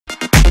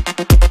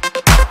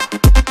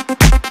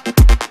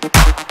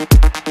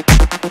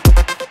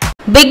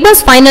Big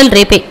boss final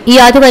రేపే. ఈ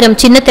ఆదివారం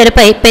చిన్న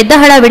తెరపై పెద్ద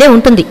హడావిడే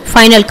ఉంటుంది.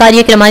 ఫైనల్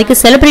కార్యక్రమానికి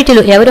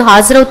సెలబ్రిటీలు ఎవరు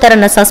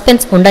హాజరవుతారన్న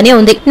సస్పెన్స్ ఉండనే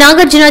ఉంది.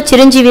 నాగార్జున,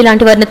 చిరంజీవి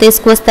లాంటి వారిని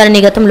తీసుకువస్తారని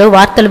గతంలో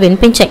వార్తలు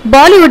వినిపించాయి.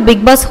 Bollywood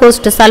big boss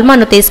host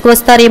Salman ను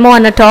తీసుకువస్తారేమో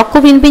అన్న టాక్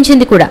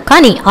వినిపించింది కూడా.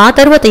 కానీ ఆ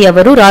తర్వాత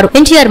ఎవరూ రారు,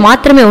 ఎన్టీఆర్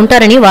మాత్రమే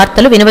ఉంటారని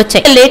వార్తలు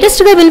వినవచ్చాయి.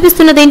 లేటెస్ట్ గా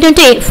వినిపిస్తున్నది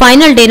ఏంటంటే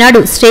ఫైనల్ డే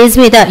నాడు స్టేజ్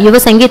మీద యువ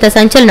సంగీత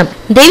సంచలనం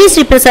Devi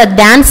Sri Prasad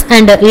dance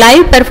and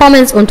live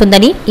performance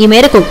ఉంటుందని, ఈ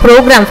మేరకు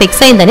ప్రోగ్రామ్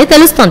ఫిక్స్ అయిందని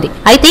తెలుస్తోంది.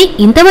 అయితే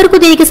ఇంతవరకు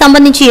దీనికి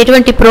సంబంధించి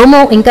ఎటువంటి ప్రోమో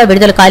ఇంకా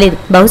విడుదల కాలేదు.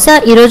 బహుశా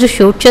ఈ రోజు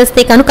షూట్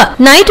చేస్తే కనుక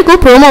నైట్ కు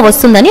ప్రోమో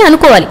వస్తుందని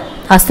అనుకోవాలి.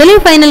 అసలే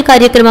ఫైనల్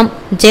కార్యక్రమం,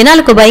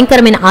 జనాలకు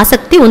భయంకరమైన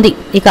ఆసక్తి ఉంది.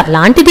 ఇక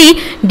అలాంటిది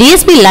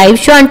డిఎస్పీ లైవ్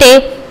షో అంటే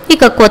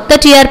ఇక కొత్త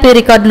టీఆర్పీ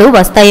రికార్డులు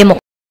వస్తాయేమో.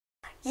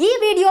 ఈ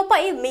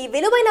వీడియోపై మీ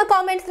విలువైన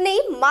కామెంట్స్ ని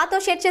మాతో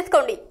షేర్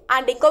చేసుకోండి.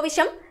 అండ్ ఇంకో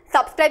విషయం,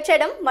 సబ్స్క్రైబ్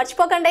చేయడం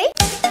మర్చిపోకండి.